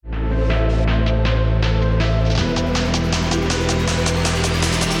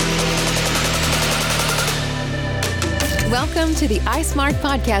Welcome to the iSmart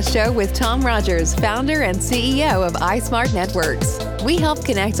Podcast Show with Tom Rogers, founder and CEO of iSmart Networks. We help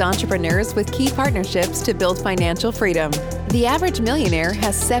connect entrepreneurs with key partnerships to build financial freedom. The average millionaire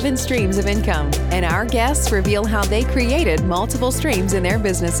has 7 streams of income, and our guests reveal how they created multiple streams in their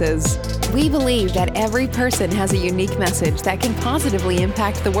businesses. We believe that every person has a unique message that can positively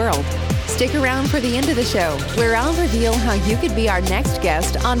impact the world. Stick around for the end of the show, where I'll reveal how you could be our next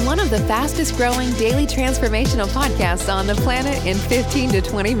guest on one of the fastest growing daily transformational podcasts on the planet in 15 to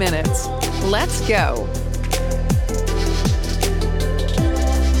 20 minutes. Let's go.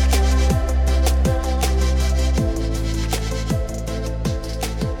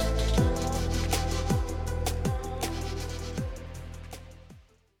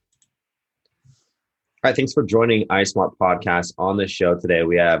 All right, thanks for joining iSmart Podcast. On the show today,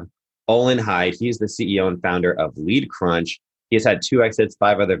 we have Olin Hyde. He's the CEO and founder of Lead Crunch. He has had 2 exits,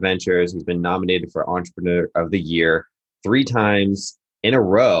 5 other ventures. He's been nominated for Entrepreneur of the Year 3 times in a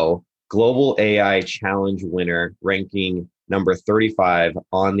row, Global AI Challenge winner, ranking number 35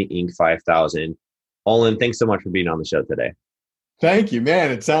 on the Inc. 5000. Olin, thanks so much for being on the show today. Thank you, man.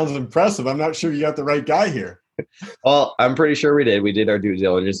 It sounds impressive. I'm not sure you got the right guy here. Well, I'm pretty sure we did. We did our due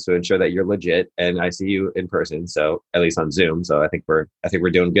diligence to ensure that you're legit, and I see you in person. So at least on Zoom. So I think we're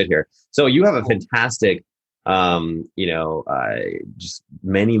doing good here. So you have a fantastic, just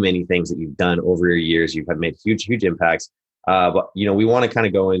many things that you've done over your years. You've made huge impacts. But we want to kind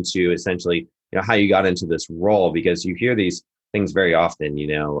of go into essentially, how you got into this role, because you hear these things very often.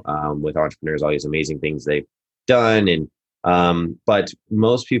 With entrepreneurs, all these amazing things they've done, and but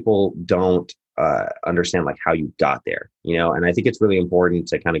most people don't understand like how you got there, and I think it's really important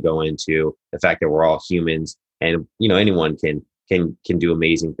to kind of go into the fact that we're all humans, and anyone can do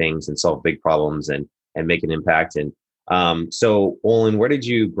amazing things and solve big problems and make an impact. And so Olin, where did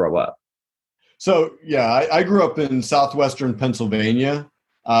you grow up? So I grew up in southwestern Pennsylvania,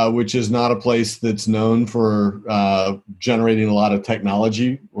 which is not a place that's known for generating a lot of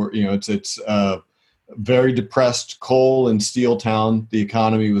technology, or it's very depressed coal and steel town. The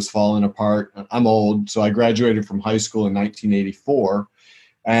economy was falling apart. I'm old, so I graduated from high school in 1984,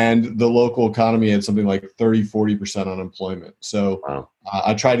 and the local economy had something like 30-40% unemployment. So wow.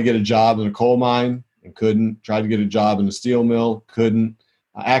 I tried to get a job in a coal mine and couldn't. Tried to get a job in a steel mill, couldn't.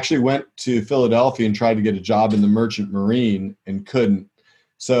 I actually went to Philadelphia and tried to get a job in the merchant marine and couldn't.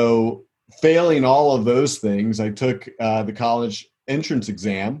 So failing all of those things, I took the college entrance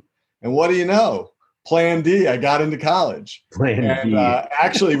exam, and what do you know? Plan D, I got into college.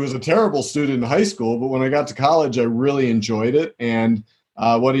 Actually was a terrible student in high school, but when I got to college, I really enjoyed it. And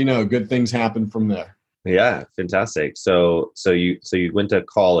what do you know? Good things happened from there. Yeah, fantastic. So you went to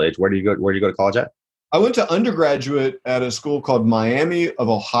college. Where did you go to college at? I went to undergraduate at a school called Miami of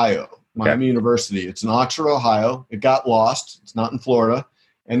Ohio, Miami University. It's in Oxford, Ohio. It got lost. It's not in Florida.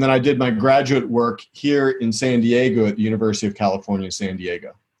 And then I did my graduate work here in San Diego at the University of California, San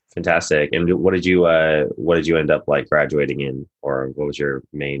Diego. Fantastic. And what did you end up like graduating in, or what was your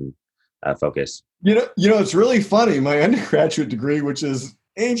main focus? It's really funny. My undergraduate degree, which is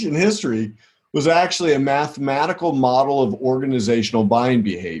ancient history, was actually a mathematical model of organizational buying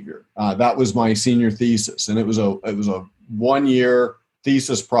behavior. That was my senior thesis, and it was a 1-year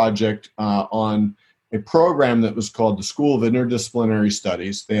thesis project on a program that was called the School of Interdisciplinary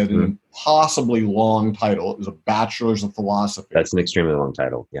Studies. They had an impossibly long title. It was a bachelor's of philosophy. That's an extremely long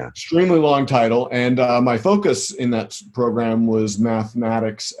title. Yeah. Extremely long title. And my focus in that program was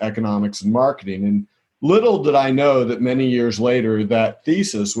mathematics, economics, and marketing. And little did I know that many years later, that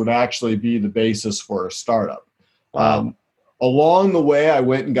thesis would actually be the basis for a startup. Wow. Along the way, I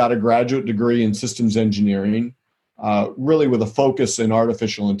went and got a graduate degree in systems engineering. Really with a focus in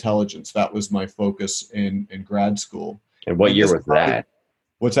artificial intelligence. That was my focus in grad school. And what year was that?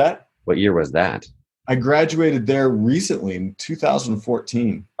 What's that? What year was that? I graduated there recently in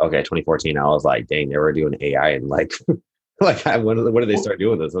 2014. Okay, 2014. I was like, dang, they were doing AI and when did they start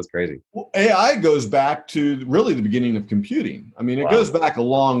doing this? That's crazy. Well, AI goes back to really the beginning of computing. I mean, it goes back a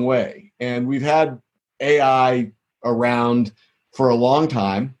long way. And we've had AI around for a long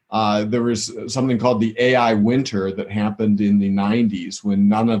time. There was something called the AI winter that happened in the 90s when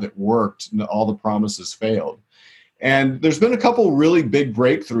none of it worked. All the promises failed. And there's been a couple really big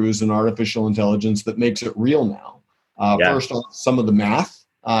breakthroughs in artificial intelligence that makes it real now. First off, some of the math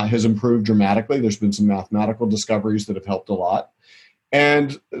has improved dramatically. There's been some mathematical discoveries that have helped a lot.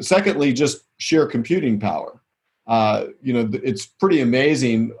 And secondly, just sheer computing power. It's pretty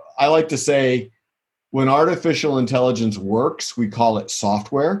amazing. I like to say, when artificial intelligence works, we call it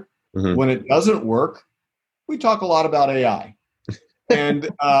software. Mm-hmm. When it doesn't work, we talk a lot about AI. And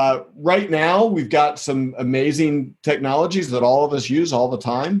right now, we've got some amazing technologies that all of us use all the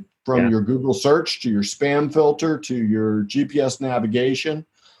time, from your Google search to your spam filter to your GPS navigation.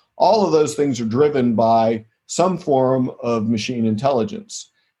 All of those things are driven by some form of machine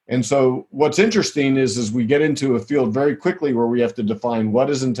intelligence. And so what's interesting is we get into a field very quickly where we have to define what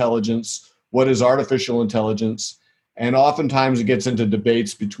is intelligence, what is artificial intelligence, and oftentimes it gets into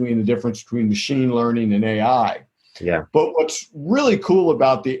debates between the difference between machine learning and AI. Yeah. But what's really cool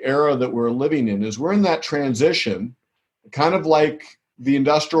about the era that we're living in is we're in that transition, kind of like the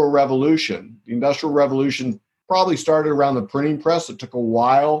Industrial Revolution. The Industrial Revolution probably started around the printing press. It took a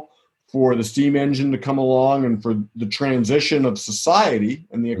while for the steam engine to come along and for the transition of society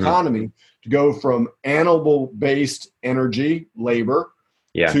and the economy to go from animal-based energy, labor,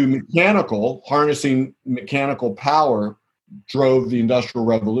 to mechanical, harnessing mechanical power drove the Industrial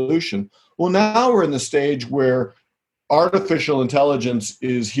Revolution. Well, now we're in the stage where artificial intelligence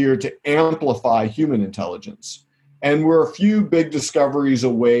is here to amplify human intelligence. And we're a few big discoveries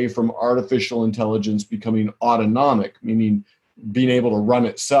away from artificial intelligence becoming autonomic, meaning being able to run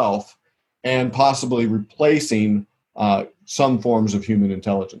itself and possibly replacing some forms of human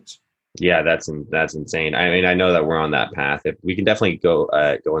intelligence. Yeah, that's insane. I mean, I know that we're on that path. If we can definitely go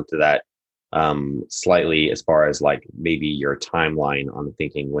into that slightly as far as like maybe your timeline on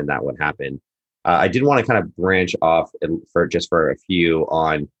thinking when that would happen. I did want to kind of branch off for a few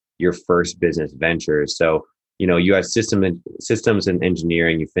on your first business ventures. So, you had systems and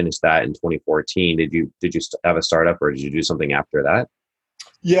engineering. You finished that in 2014. Did you have a startup, or did you do something after that?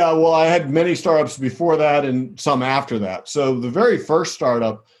 Yeah, well, I had many startups before that and some after that. So the very first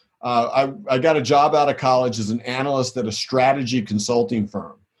startup, I got a job out of college as an analyst at a strategy consulting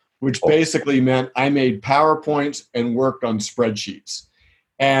firm, which basically meant I made PowerPoints and worked on spreadsheets.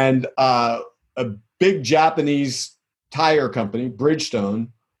 And a big Japanese tire company, Bridgestone,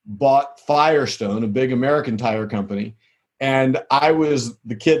 bought Firestone, a big American tire company. And I was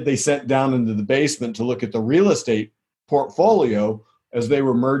the kid they sent down into the basement to look at the real estate portfolio as they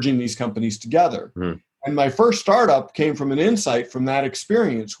were merging these companies together. And my first startup came from an insight from that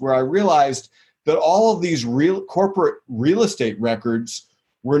experience where I realized that all of these corporate real estate records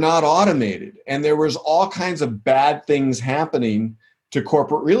were not automated. And there was all kinds of bad things happening to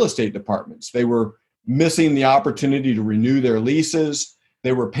corporate real estate departments. They were missing the opportunity to renew their leases.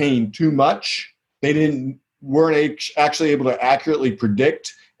 They were paying too much. They weren't actually able to accurately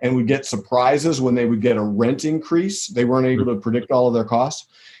predict and would get surprises when they would get a rent increase. They weren't able to predict all of their costs.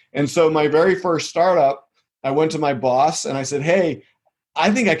 And so my very first startup, I went to my boss and I said, hey,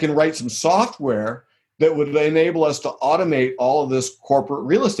 I think I can write some software that would enable us to automate all of this corporate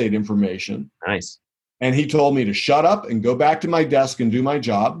real estate information. Nice. And he told me to shut up and go back to my desk and do my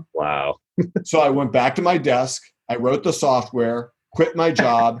job. Wow. So I went back to my desk. I wrote the software, quit my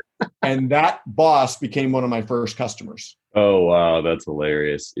job, and that boss became one of my first customers. Oh, wow. That's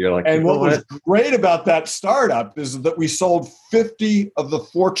hilarious. You're like, and what was great about that startup is that we sold 50 of the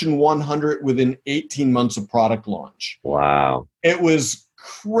Fortune 100 within 18 months of product launch. Wow. It was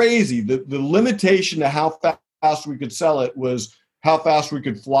crazy. The limitation to how fast we could sell it was how fast we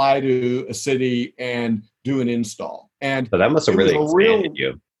could fly to a city and do an install. And so that must have really expanded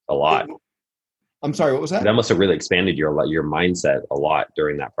you a lot. I'm sorry, what was that? That must have really expanded your mindset a lot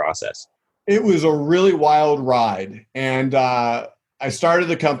during that process. It was a really wild ride. And I started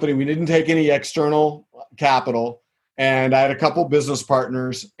the company. We didn't take any external capital. And I had a couple business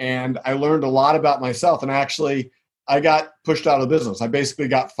partners. And I learned a lot about myself. And actually, I got pushed out of business. I basically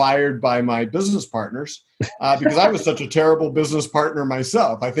got fired by my business partners because I was such a terrible business partner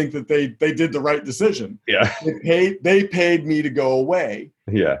myself. I think that they did the right decision. Yeah. They paid me to go away.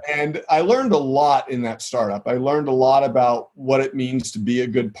 Yeah. And I learned a lot in that startup. I learned a lot about what it means to be a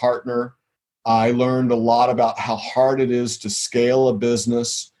good partner. I learned a lot about how hard it is to scale a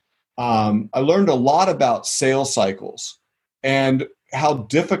business. I learned a lot about sales cycles and how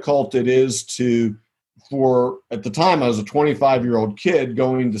difficult it is at the time, I was a 25-year-old kid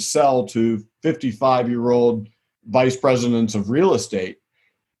going to sell to 55-year-old vice presidents of real estate,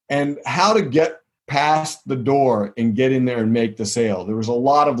 and how to get past the door and get in there and make the sale. There was a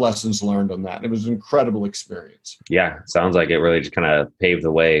lot of lessons learned on that. It was an incredible experience. Yeah, sounds like it really just kind of paved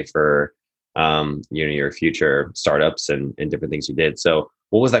the way for your future startups and different things you did. So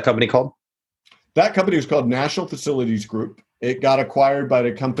what was that company called? That company was called National Facilities Group. It got acquired by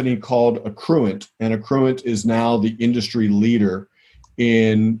a company called Accruent, and Accruent is now the industry leader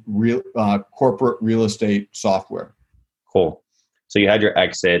in corporate real estate software. Cool. So you had your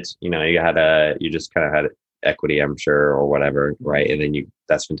exit, you just kind of had equity, I'm sure, or whatever, right? And then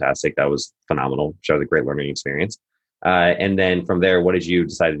that's fantastic. That was phenomenal. Sure, was a great learning experience. And then from there, what did you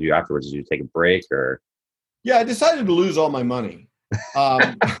decide to do afterwards? Did you take a break or? Yeah, I decided to lose all my money.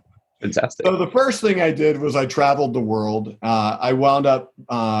 Fantastic. So the first thing I did was I traveled the world. I wound up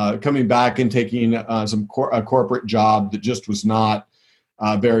coming back and taking a corporate job that just was not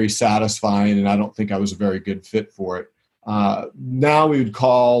very satisfying, and I don't think I was a very good fit for it. Now we would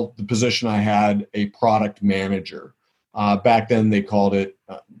call the position I had a product manager. Back then they called it,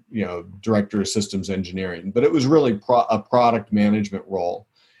 director of systems engineering, but it was really a product management role.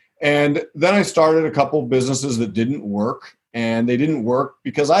 And then I started a couple businesses that didn't work, and they didn't work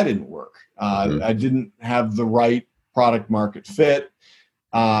because I didn't work. I didn't have the right product market fit.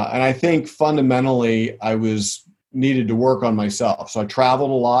 And I think fundamentally I needed to work on myself. So I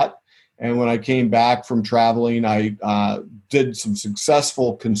traveled a lot. And when I came back from traveling, I did some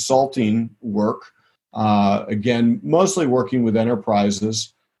successful consulting work. Again, mostly working with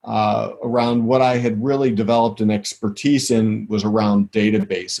enterprises around what I had really developed an expertise in was around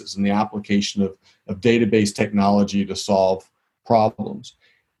databases and the application of database technology to solve problems.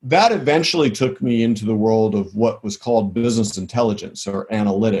 That eventually took me into the world of what was called business intelligence or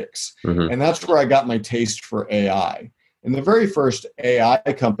analytics. And that's where I got my taste for AI. And the very first AI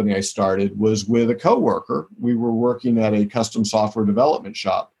company I started was with a coworker. We were working at a custom software development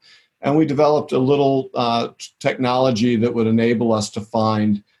shop. And we developed a little technology that would enable us to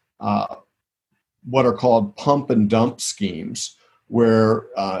find what are called pump and dump schemes, where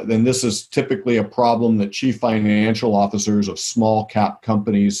then this is typically a problem that chief financial officers of small cap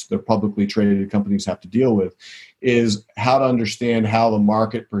companies, they're publicly traded companies, have to deal with, is how to understand how the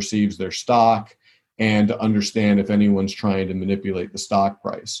market perceives their stock and to understand if anyone's trying to manipulate the stock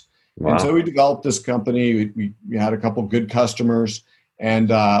price. Wow. And so we developed this company. We had a couple good customers. And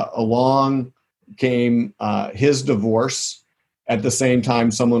along came his divorce. At the same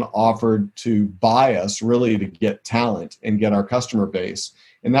time, someone offered to buy us really to get talent and get our customer base.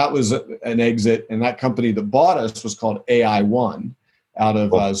 And that was an exit. And that company that bought us was called AI1 out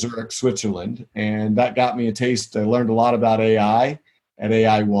of Zurich, Switzerland. And that got me a taste. I learned a lot about AI at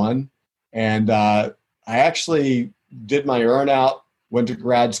AI1. And I actually did my earnout, went to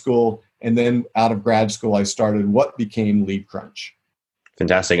grad school. And then out of grad school, I started what became LeadCrunch.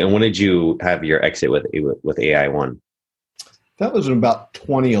 Fantastic. And when did you have your exit with AI1? That was in about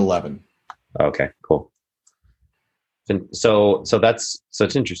 2011. Okay, cool. And so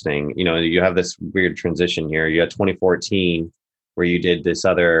it's interesting. You have this weird transition here. You had 2014 where you did this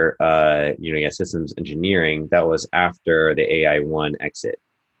other, systems engineering. That was after the AI1 exit.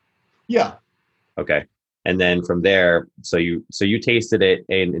 Yeah. Okay. And then from there, so you tasted it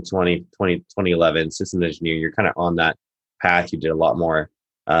in 2011, systems engineering. You're kind of on that path. You did a lot more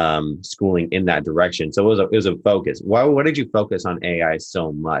schooling in that direction. So it was a focus. Why did you focus on AI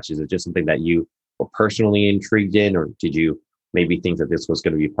so much? Is it just something that you were personally intrigued in, or did you maybe think that this was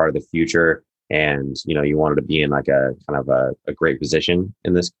going to be part of the future and you wanted to be in like a kind of a great position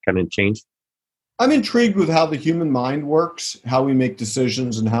in this kind of change? I'm intrigued with how the human mind works, how we make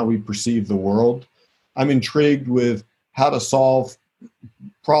decisions, and how we perceive the world. I'm intrigued with how to solve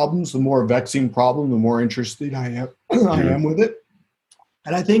problems. The more vexing problem, the more interested I am with it.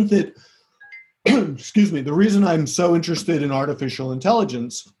 And I think that, the reason I'm so interested in artificial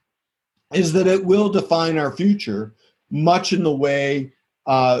intelligence is that it will define our future, much in the way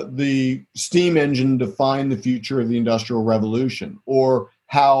the steam engine defined the future of the Industrial Revolution, or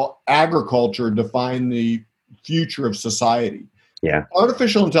how agriculture defined the future of society. Yeah.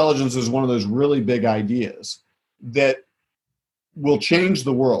 Artificial intelligence is one of those really big ideas that will change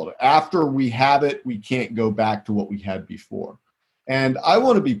the world. After we have it, we can't go back to what we had before. And I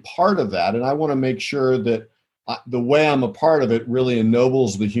want to be part of that. And I want to make sure that the way I'm a part of it really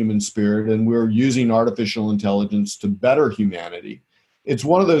ennobles the human spirit. And we're using artificial intelligence to better humanity. It's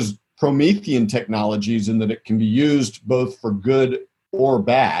one of those Promethean technologies in that it can be used both for good or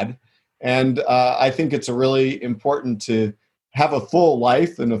bad. And I think it's really important to have a full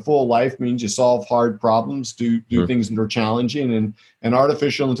life. And a full life means you solve hard problems, do things that are challenging. And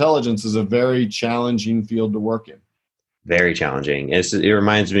artificial intelligence is a very challenging field to work in. Very challenging. It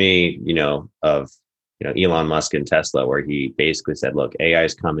reminds me, of Elon Musk and Tesla, where he basically said, "Look, AI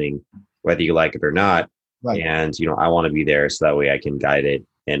is coming, whether you like it or not, right. And I want to be there so that way I can guide it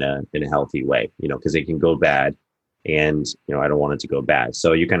in a healthy way, because it can go bad, and I don't want it to go bad."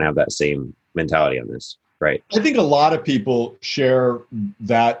 So you kind of have that same mentality on this, right? I think a lot of people share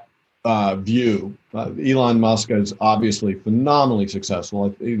that view. Elon Musk is obviously phenomenally successful.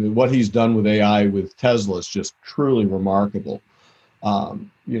 What he's done with AI with Tesla is just truly remarkable.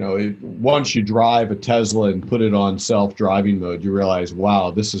 Once you drive a Tesla and put it on self-driving mode, you realize,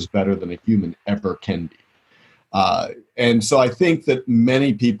 wow, this is better than a human ever can be. And so I think that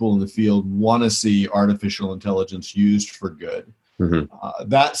many people in the field want to see artificial intelligence used for good.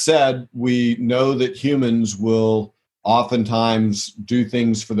 That said, we know that humans will oftentimes do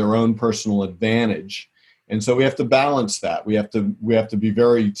things for their own personal advantage. And so we have to balance that. We have to be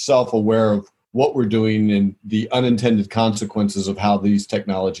very self-aware of what we're doing and the unintended consequences of how these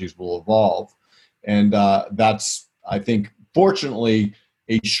technologies will evolve. And that's, I think, fortunately,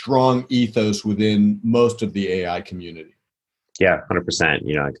 a strong ethos within most of the AI community. Yeah,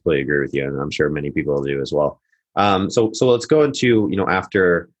 100%. I completely agree with you, and I'm sure many people do as well. So let's go into,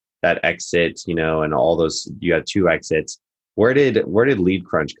 after that exit, and all those, you had 2 exits. Where did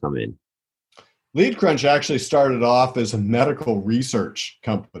LeadCrunch come in? LeadCrunch actually started off as a medical research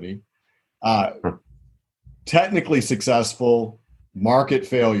company. Technically successful, market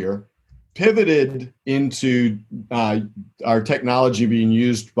failure, pivoted into our technology being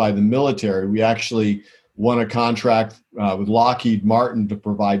used by the military. We actually won a contract with Lockheed Martin to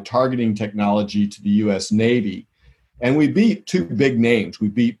provide targeting technology to the U.S. Navy. And we beat 2 big names. We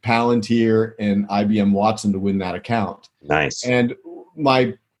beat Palantir and IBM Watson to win that account. Nice. And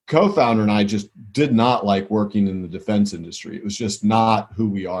my co-founder and I just did not like working in the defense industry. It was just not who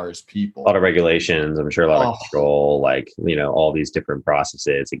we are as people. A lot of regulations, I'm sure, a lot of control, all these different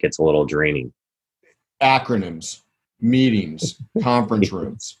processes. It gets a little draining. Acronyms, meetings, conference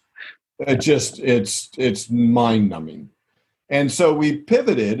rooms. It's mind-numbing. And so we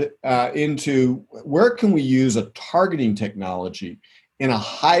pivoted into where can we use a targeting technology in a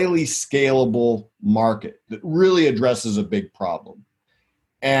highly scalable market that really addresses a big problem.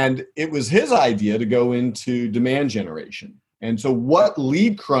 And it was his idea to go into demand generation. And so what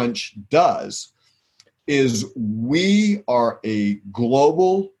LeadCrunch does is we are a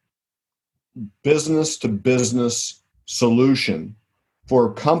global business-to-business solution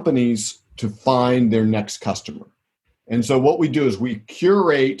for companies to find their next customer. And so what we do is we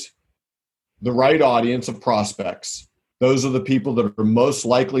curate the right audience of prospects. Those are the people that are most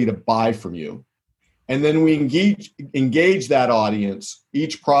likely to buy from you. And then we engage that audience,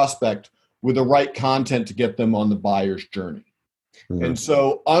 each prospect, with the right content to get them on the buyer's journey. And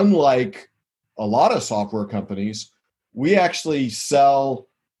so unlike a lot of software companies, we actually sell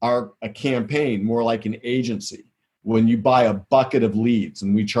a campaign more like an agency. When you buy a bucket of leads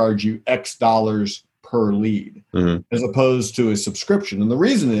and we charge you X dollars per lead, as opposed to a subscription. And the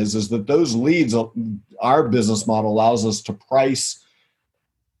reason is that those leads, our business model allows us to price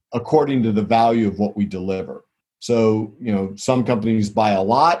according to the value of what we deliver. So, some companies buy a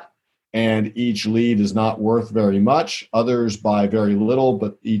lot and each lead is not worth very much. Others buy very little,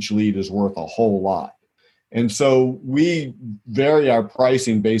 but each lead is worth a whole lot. And so we vary our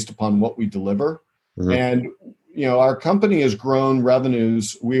pricing based upon what we deliver. And our company has grown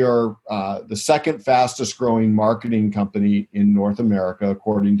revenues. We are the second fastest growing marketing company in North America,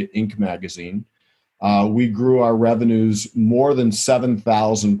 according to Inc. magazine. We grew our revenues more than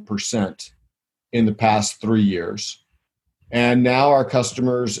 7,000% in the past 3 years. And now our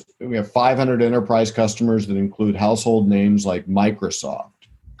customers, we have 500 enterprise customers that include household names like Microsoft,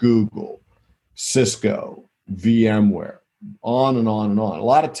 Google, Cisco, VMware, on and on and on. A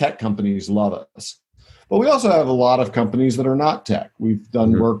lot of tech companies love us. But we also have a lot of companies that are not tech. We've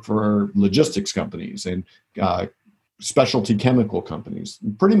done work for logistics companies and specialty chemical companies.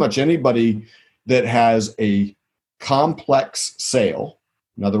 Pretty much anybody that has a complex sale,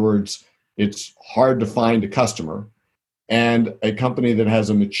 in other words, it's hard to find a customer, and a company that has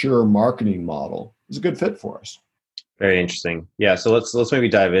a mature marketing model is a good fit for us. Very interesting. Yeah. So let's maybe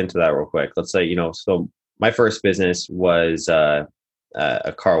dive into that real quick. Let's say, so my first business was a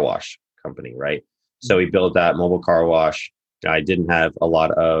car wash company, right? So we built that mobile car wash. I didn't have a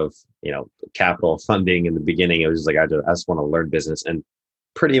lot of, capital funding in the beginning. It was just like, I just want to learn business, and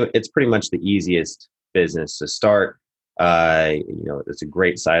it's pretty much the easiest business to start. It's a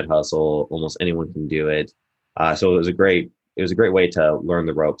great side hustle. Almost anyone can do it. So it was a great way to learn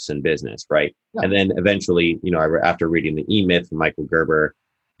the ropes in business, right? Yeah. And then eventually, after reading the E-Myth from Michael Gerber,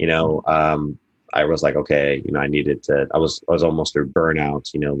 I was like, okay, I needed to. I was almost through burnout.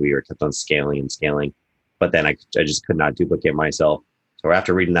 We were kept on scaling, but then I just could not duplicate myself. So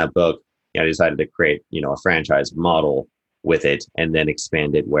after reading that book, I decided to create a franchise model with it, and then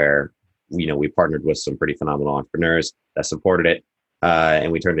expand it where we partnered with some pretty phenomenal entrepreneurs that supported it,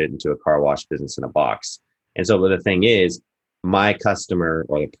 and we turned it into a car wash business in a box. And so the thing is, my customer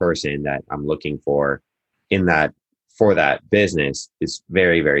or the person that I'm looking for for that business is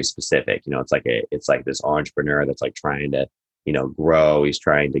very, very specific. It's like this entrepreneur that's like trying to, grow. He's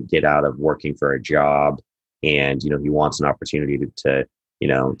trying to get out of working for a job, and he wants an opportunity to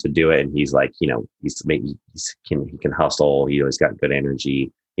to do it. And he's like, he can hustle. He's got good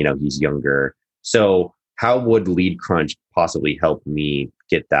energy. He's younger. So how would Lead Crunch possibly help me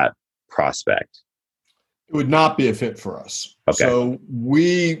get that prospect? It would not be a fit for us. Okay. So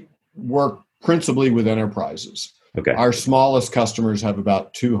we work principally with enterprises. Okay. Our smallest customers have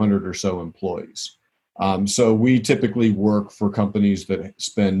about 200 or so employees. So we typically work for companies that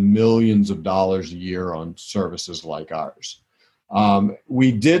spend millions of dollars a year on services like ours.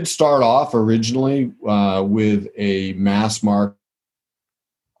 We did start off originally with a mass market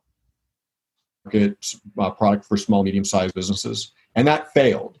product for small, medium-sized businesses, and that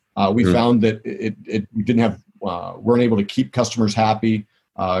failed. We found that we didn't have, weren't able to keep customers happy.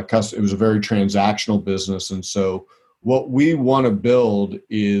 It was a very transactional business, and so what we want to build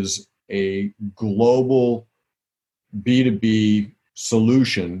is a global B2B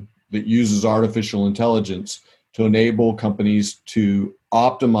solution that uses artificial intelligence to enable companies to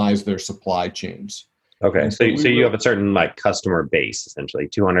optimize their supply chains. Okay. So you have a certain customer base, essentially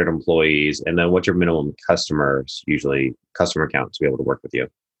 200 employees. And then what's your minimum customer count to be able to work with you?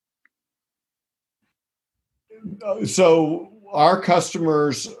 So our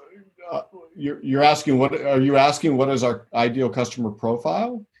customers, you're asking what is our ideal customer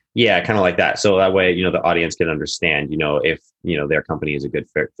profile? Yeah, kind of like that. So that way, the audience can understand, if, their company is a good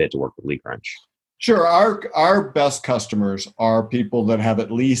fit to work with Lead Crunch. Sure. Our best customers are people that have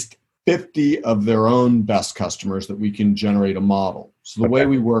at least 50 of their own best customers that we can generate a model. So the way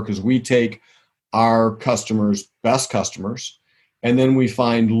we work is we take our customers' best customers, and then we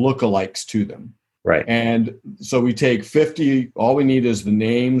find lookalikes to them. Right. And so we take 50, all we need is the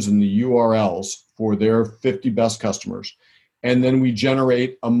names and the URLs for their 50 best customers. And then we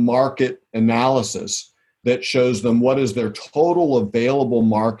generate a market analysis that shows them what is their total available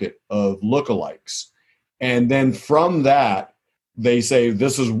market of lookalikes. And then from that, they say,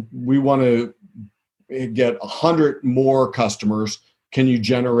 we want to get 100 more customers. Can you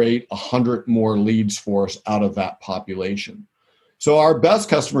generate 100 more leads for us out of that population? So our best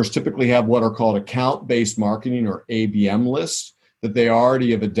customers typically have what are called account-based marketing, or ABM lists, that they already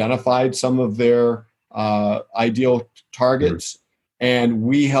have identified some of their ideal targets. And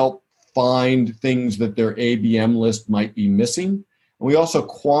we help find things that their ABM list might be missing. And we also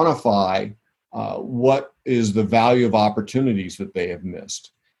quantify what is the value of opportunities that they have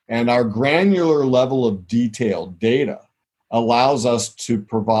missed. And our granular level of detailed data allows us to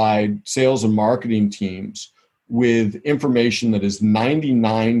provide sales and marketing teams with information that is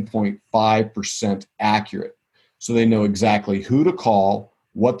 99.5% accurate. So they know exactly who to call,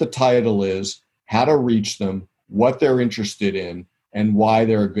 what the title is, how to reach them, what they're interested in, and why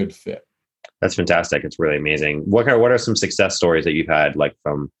they're a good fit. That's fantastic. It's really amazing. What are some success stories that you've had,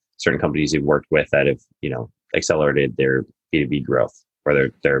 from certain companies you've worked with that have, accelerated their B2B growth or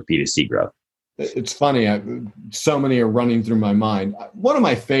their B2C growth? It's funny. So many are running through my mind. One of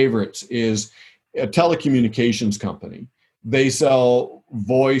my favorites is a telecommunications company. They sell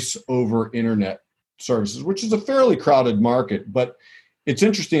voice over internet services, which is a fairly crowded market, but it's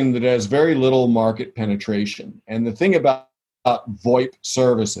interesting that it has very little market penetration. And the thing about VoIP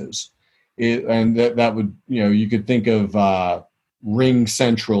services and that would, you could think of Ring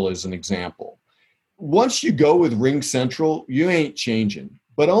Central as an example. Once you go with Ring Central, you ain't changing.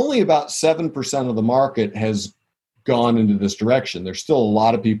 But only about 7% of the market has gone into this direction. There's still a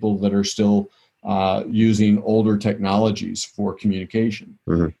lot of people that are still using older technologies for communication.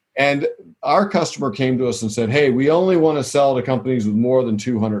 Mm-hmm. And our customer came to us and said, hey, we only want to sell to companies with more than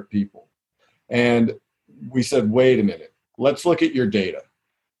 200 people. And we said, wait a minute, let's look at your data.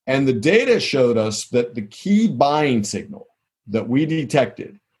 And the data showed us that the key buying signal that we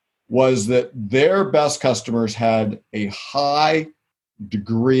detected was that their best customers had a high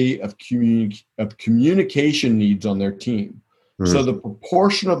degree of communication needs on their team. Mm-hmm. So the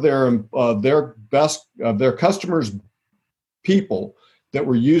proportion of their customers' people that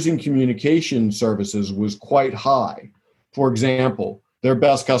were using communication services was quite high. For example, their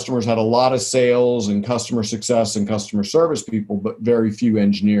best customers had a lot of sales and customer success and customer service people, but very few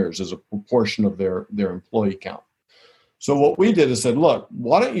engineers as a proportion of their employee count. So what we did is said, look,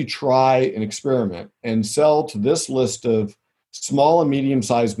 why don't you try an experiment and sell to this list of small and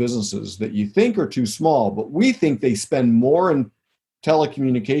medium-sized businesses that you think are too small, but we think they spend more in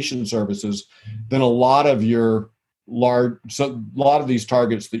telecommunication services than a lot of these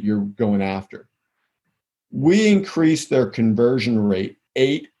targets that you're going after. We increased their conversion rate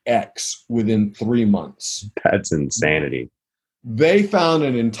 8x within 3 months. That's insanity. They found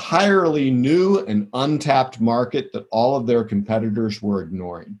an entirely new and untapped market that all of their competitors were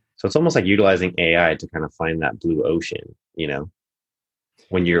ignoring. So it's almost like utilizing AI to kind of find that blue ocean,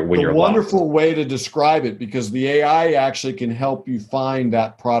 when a you're wonderful lost. way to describe it, because the AI actually can help you find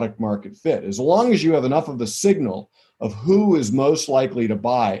that product market fit. As long as you have enough of the signal of who is most likely to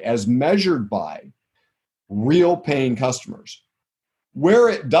buy as measured by real paying customers. Where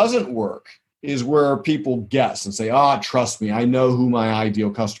it doesn't work is where people guess and say, trust me, I know who my ideal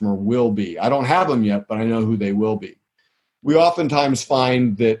customer will be. I don't have them yet, but I know who they will be. We oftentimes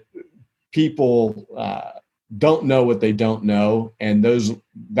find that people don't know what they don't know, and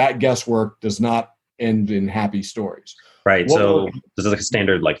that guesswork does not end in happy stories. Right. So this is like a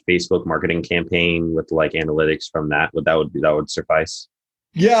standard like Facebook marketing campaign with like analytics from that. That would suffice.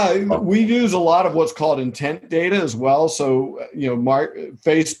 Yeah, we use a lot of what's called intent data as well. So,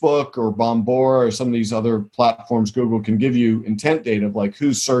 Facebook or Bombora or some of these other platforms, Google can give you intent data of like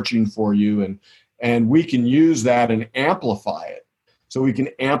who's searching for you, and we can use that and amplify it. So we can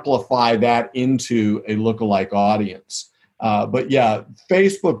amplify that into a lookalike audience. But yeah,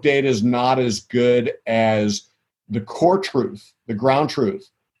 Facebook data is not as good as the core truth, the ground truth.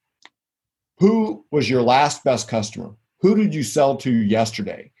 Who was your last best customer? Who did you sell to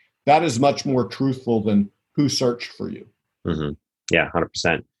yesterday? That is much more truthful than who searched for you. Mm-hmm. Yeah,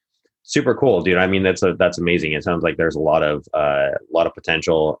 100%. Super cool, dude. I mean, that's amazing. It sounds like there's a lot of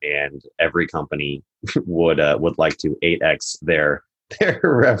potential, and every company would like to 8x their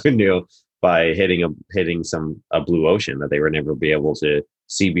revenue by hitting a blue ocean that they were never be able to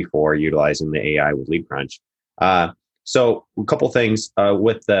see before, utilizing the AI with LeadCrunch. So a couple things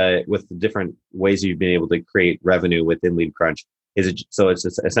with the different ways you've been able to create revenue within LeadCrunch. It's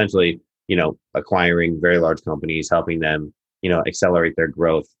essentially, acquiring very large companies, helping them, accelerate their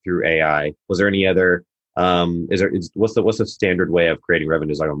growth through AI. Was there any other, what's the standard way of creating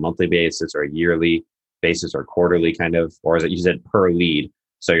revenues, like on a monthly basis or a yearly basis or quarterly kind of, or is it, you said per lead?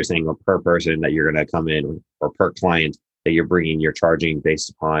 So you're saying per person that you're going to come in, or per client that you're charging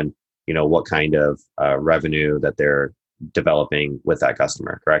based upon, what kind of revenue that they're developing with that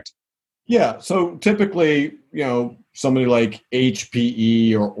customer, correct? Yeah. So typically, somebody like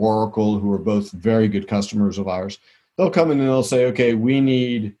HPE or Oracle, who are both very good customers of ours, they'll come in and they'll say, okay, we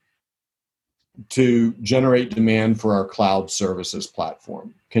need to generate demand for our cloud services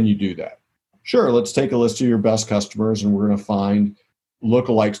platform. Can you do that? Sure. Let's take a list of your best customers, and we're going to find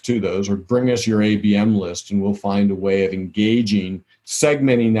lookalikes to those, or bring us your ABM list, and we'll find a way of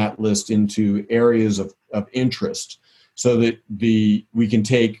segmenting that list into areas of interest, so that we can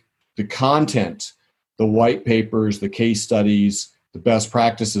take the content, the white papers, the case studies, the best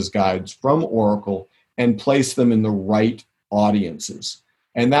practices guides from Oracle, and place them in the right audiences.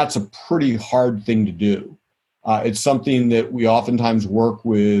 And that's a pretty hard thing to do. It's something that we oftentimes work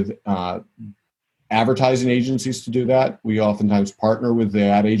with advertising agencies to do that. We oftentimes partner with the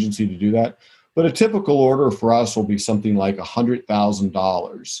ad agency to do that. But a typical order for us will be something like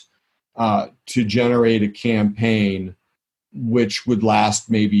 $100,000 to generate a campaign which would last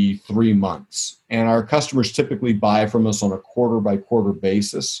maybe 3 months. And our customers typically buy from us on a quarter by quarter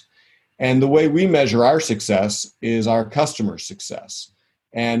basis. And the way we measure our success is our customer success.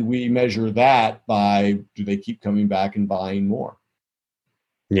 And we measure that by, do they keep coming back and buying more?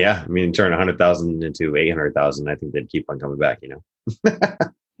 Yeah, I mean, turn 100,000 into 800,000. I think they'd keep on coming back.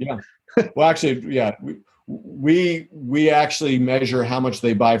 Yeah. Well, actually, yeah, we actually measure how much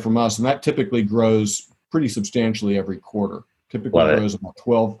they buy from us, and that typically grows pretty substantially every quarter. Typically grows about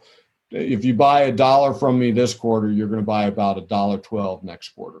 12. If you buy $1 from me this quarter, you're going to buy about $1.12 next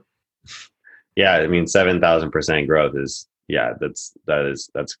quarter. Yeah, I mean, 7,000% growth is, that's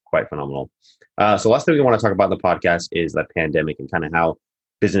quite phenomenal. So last thing we want to talk about in the podcast is the pandemic and kind of how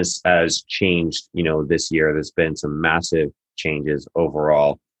business has changed, this year. There's been some massive changes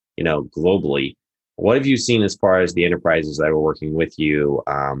overall, globally. What have you seen as far as the enterprises that are working with you,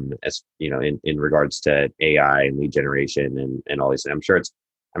 as in regards to AI and lead generation and all these? I'm sure it's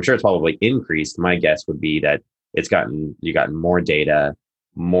probably increased. My guess would be that you gotten more data,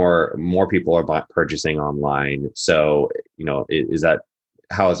 more people are purchasing online. So, is that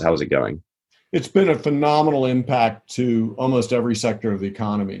how is it going? It's been a phenomenal impact to almost every sector of the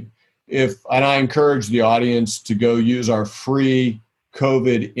economy. And I encourage the audience to go use our free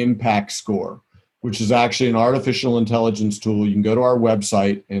COVID impact score, which is actually an artificial intelligence tool. You can go to our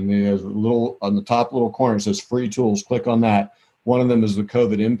website, and there's on the top little corner, it says free tools. Click on that. One of them is the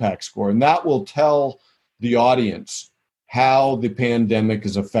COVID impact score. And that will tell the audience how the pandemic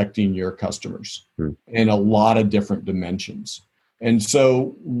is affecting your customers in a lot of different dimensions. And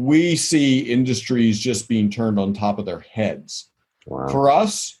so we see industries just being turned on top of their heads. Wow. For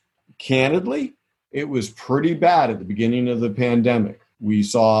us, candidly, it was pretty bad at the beginning of the pandemic. We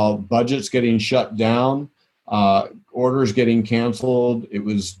saw budgets getting shut down. orders getting canceled. It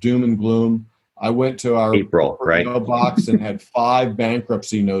was doom and gloom. I went to our April, right? mailbox and had 5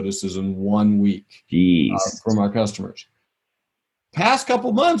 bankruptcy notices in 1 week from our customers. Past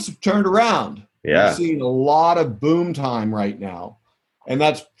couple months have turned around. Yeah. We're seeing a lot of boom time right now. And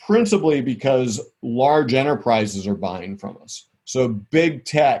that's principally because large enterprises are buying from us. So big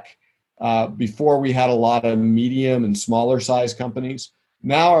tech, before we had a lot of medium and smaller size companies.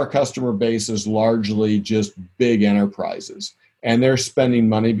 Now our customer base is largely just big enterprises. And they're spending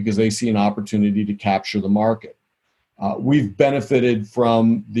money because they see an opportunity to capture the market. We've benefited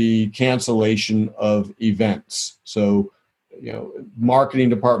from the cancellation of events. So, marketing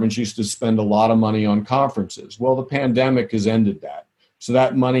departments used to spend a lot of money on conferences. Well, the pandemic has ended that. So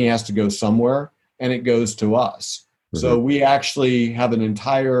that money has to go somewhere, and it goes to us. Mm-hmm. So we actually have an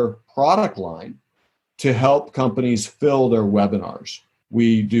entire product line to help companies fill their webinars.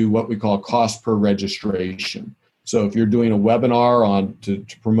 We do what we call cost per registration. So if you're doing a webinar to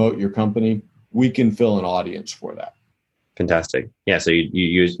promote your company, we can fill an audience for that. Fantastic. Yeah. So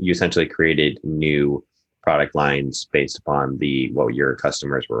you essentially created new product lines based upon what your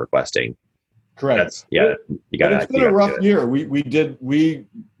customers were requesting. Correct. You got. But it's been a rough year.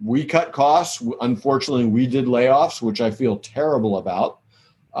 We cut costs. Unfortunately, we did layoffs, which I feel terrible about.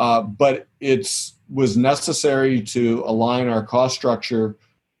 But it was necessary to align our cost structure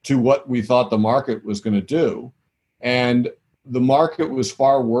to what we thought the market was going to do. And the market was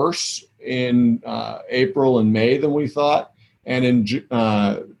far worse in April and May than we thought. And in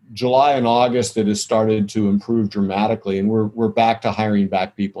July and August, it has started to improve dramatically. And we're back to hiring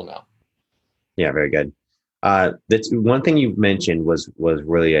back people now. Yeah, very good. That's one thing you mentioned was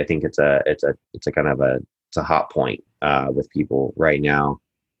really, I think it's a kind of it's a hot point with people right now.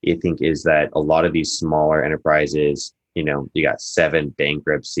 I think is that a lot of these smaller enterprises, you got 7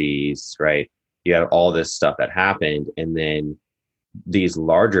 bankruptcies, right? You have all this stuff that happened, and then these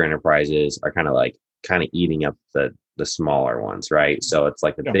larger enterprises are kind of eating up the smaller ones, right? So it's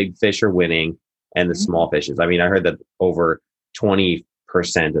like the big fish are winning and the small fishes. I mean, I heard that over 20%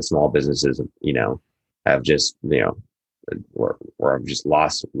 of small businesses, have just, or have just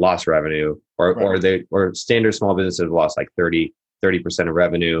lost revenue, or standard small businesses have lost like 30% of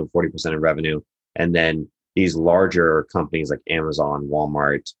revenue, 40% of revenue. And then these larger companies like Amazon,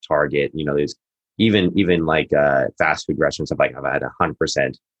 Walmart, Target, these even like fast food restaurants have had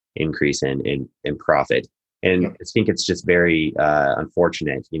 100% increase in profit. And I think it's just very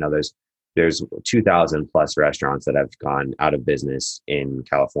unfortunate. There's 2,000 plus restaurants that have gone out of business in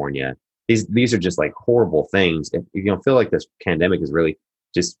California. These are just like horrible things. If you don't feel like this pandemic has really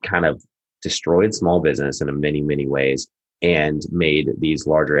just kind of destroyed small business in many, many ways and made these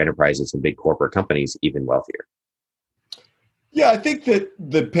larger enterprises and big corporate companies even wealthier. Yeah, I think that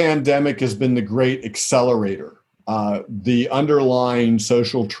the pandemic has been the great accelerator. The underlying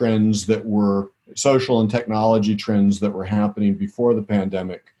social and technology trends that were happening before the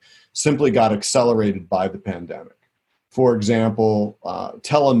pandemic simply got accelerated by the pandemic. For example,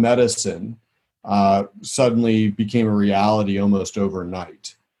 telemedicine suddenly became a reality almost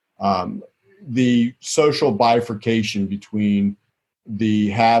overnight. The social bifurcation between the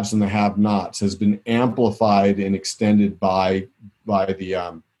haves and the have-nots has been amplified and extended by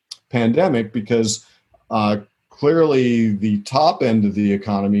the pandemic because clearly the top end of the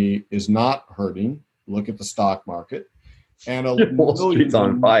economy is not hurting. Look at the stock market. And Wall Street's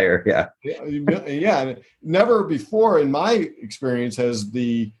on fire. Yeah. Never before in my experience has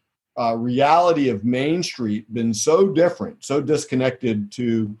the reality of Main Street been so different, so disconnected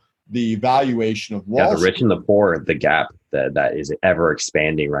to the valuation of Wall Street. The rich and the poor, the gap that is ever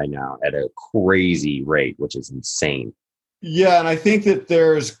expanding right now at a crazy rate, which is insane. Yeah. And I think that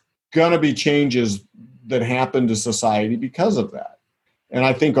there's going to be changes that happen to society because of that. And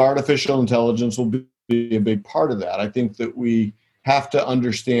I think artificial intelligence will be a big part of that. I think that we have to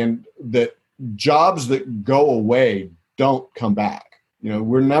understand that jobs that go away don't come back.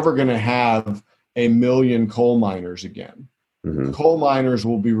 We're never going to have 1 million coal miners again. Mm-hmm. Coal miners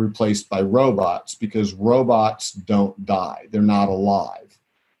will be replaced by robots because robots don't die. They're not alive.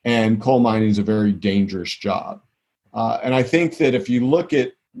 And coal mining is a very dangerous job. And I think that if you look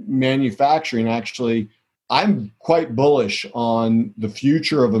at manufacturing, actually, I'm quite bullish on the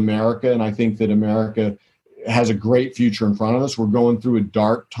future of America, and I think that America has a great future in front of us. We're going through a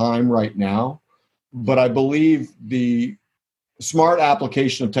dark time right now, but I believe the smart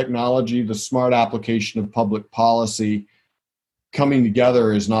application of technology, the smart application of public policy coming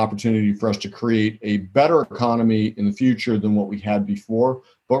together is an opportunity for us to create a better economy in the future than what we had before.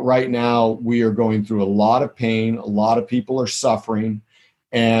 But right now, we are going through a lot of pain. A lot of people are suffering.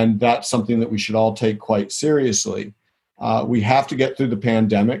 And that's something that we should all take quite seriously. We have to get through the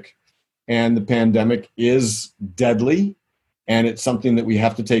pandemic, and the pandemic is deadly, and it's something that we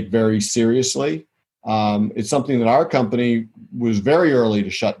have to take very seriously. It's something that our company was very early to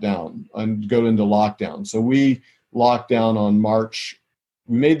shut down and go into lockdown. So we locked down on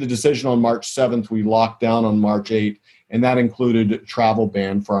we made the decision on March 7th. We locked down on March 8th, and that included a travel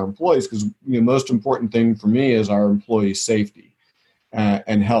ban for our employees, because the most important thing for me is our employees' safety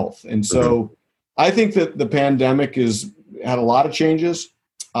and health. And so I think that the pandemic had a lot of changes.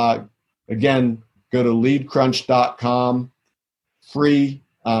 Again, go to leadcrunch.com, free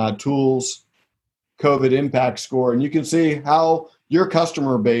tools, COVID impact score, and you can see how your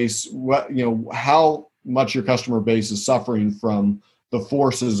customer base, how much your customer base is suffering from the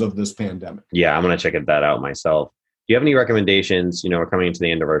forces of this pandemic. Yeah, I'm going to check that out myself. Do you have any recommendations? We're coming to the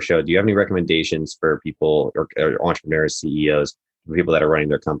end of our show. Do you have any recommendations for people or entrepreneurs, CEOs, people that are running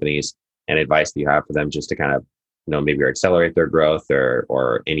their companies, and advice that you have for them just to kind of, maybe accelerate their growth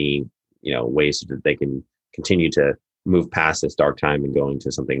or any, ways that they can continue to move past this dark time and go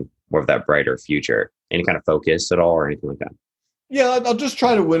into something more of that brighter future? Any kind of focus at all or anything like that? Yeah, I'll just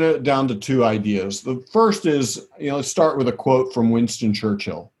try to win it down to two ideas. The first is, let's start with a quote from Winston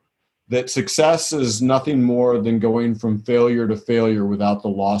Churchill, that success is nothing more than going from failure to failure without the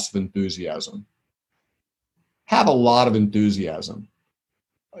loss of enthusiasm. Have a lot of enthusiasm.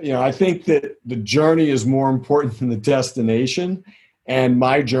 I think that the journey is more important than the destination. And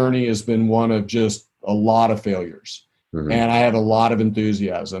my journey has been one of just a lot of failures. Mm-hmm. And I have a lot of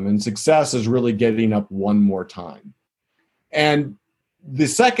enthusiasm. And success is really getting up one more time. And the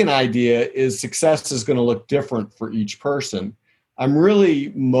second idea is success is going to look different for each person. I'm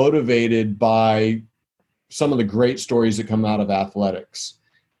really motivated by some of the great stories that come out of athletics.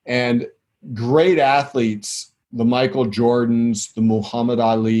 And great athletes, the Michael Jordans, the Muhammad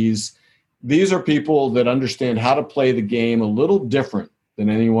Alis, these are people that understand how to play the game a little different than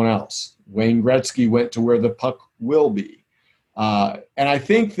anyone else. Wayne Gretzky went to where the puck will be. And I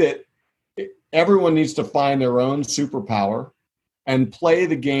think that everyone needs to find their own superpower and play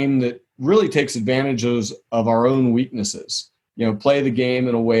the game that really takes advantages of our own weaknesses. Play the game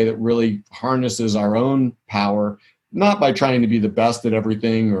in a way that really harnesses our own power, not by trying to be the best at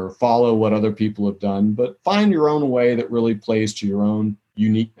everything or follow what other people have done, but find your own way that really plays to your own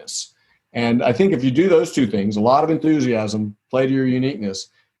uniqueness. And I think if you do those two things, a lot of enthusiasm, play to your uniqueness,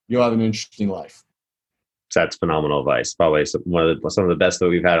 you'll have an interesting life. That's phenomenal advice. Probably some of the best that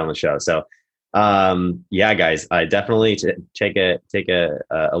we've had on the show. So, yeah, guys, I definitely take a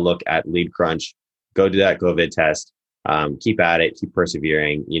look at Lead Crunch. Go do that COVID test. Keep at it. Keep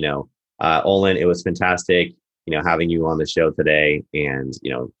persevering. Olin, it was fantastic, having you on the show today, and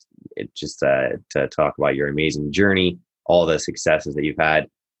just to talk about your amazing journey, all the successes that you've had.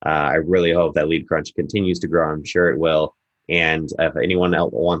 I really hope that Lead Crunch continues to grow. I'm sure it will. And if anyone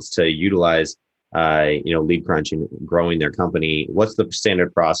else wants to utilize, Lead Crunch and growing their company, what's the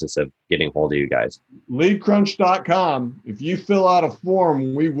standard process of getting hold of you guys? Leadcrunch.com. If you fill out a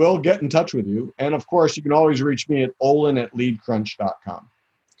form, we will get in touch with you. And of course, you can always reach me at olin@leadcrunch.com.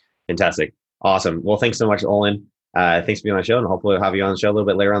 Fantastic. Awesome. Well, thanks so much, Olin. Thanks for being on the show, and hopefully we'll have you on the show a little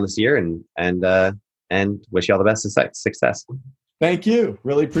bit later on this year, and wish you all the best success. Thank you.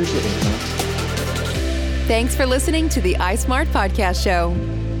 Really appreciate it. Thanks for listening to the iSmart Podcast Show.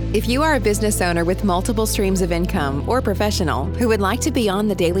 If you are a business owner with multiple streams of income or professional who would like to be on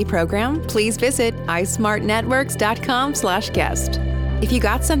the daily program, please visit ismartnetworks.com/guest. If you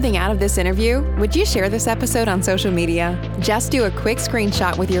got something out of this interview, would you share this episode on social media? Just do a quick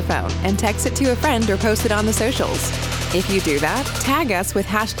screenshot with your phone and text it to a friend or post it on the socials. If you do that, tag us with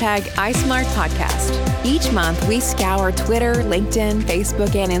 #iSmartPodcast. Each month, we scour Twitter, LinkedIn,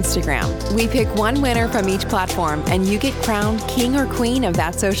 Facebook, and Instagram. We pick one winner from each platform, and you get crowned king or queen of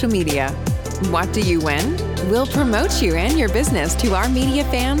that social media. What do you win? We'll promote you and your business to our media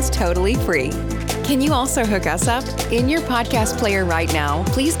fans totally free. Can you also hook us up? In your podcast player right now,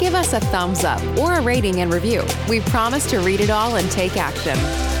 please give us a thumbs up or a rating and review. We promise to read it all and take action.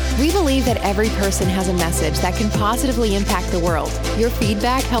 We believe that every person has a message that can positively impact the world. Your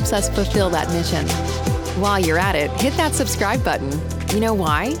feedback helps us fulfill that mission. While you're at it, hit that subscribe button. You know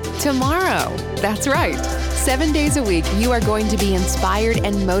why? Tomorrow. That's right. 7 days a week, you are going to be inspired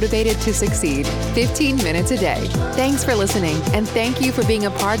and motivated to succeed 15 minutes a day. Thanks for listening, and thank you for being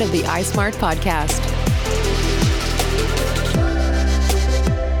a part of the iSmart Podcast.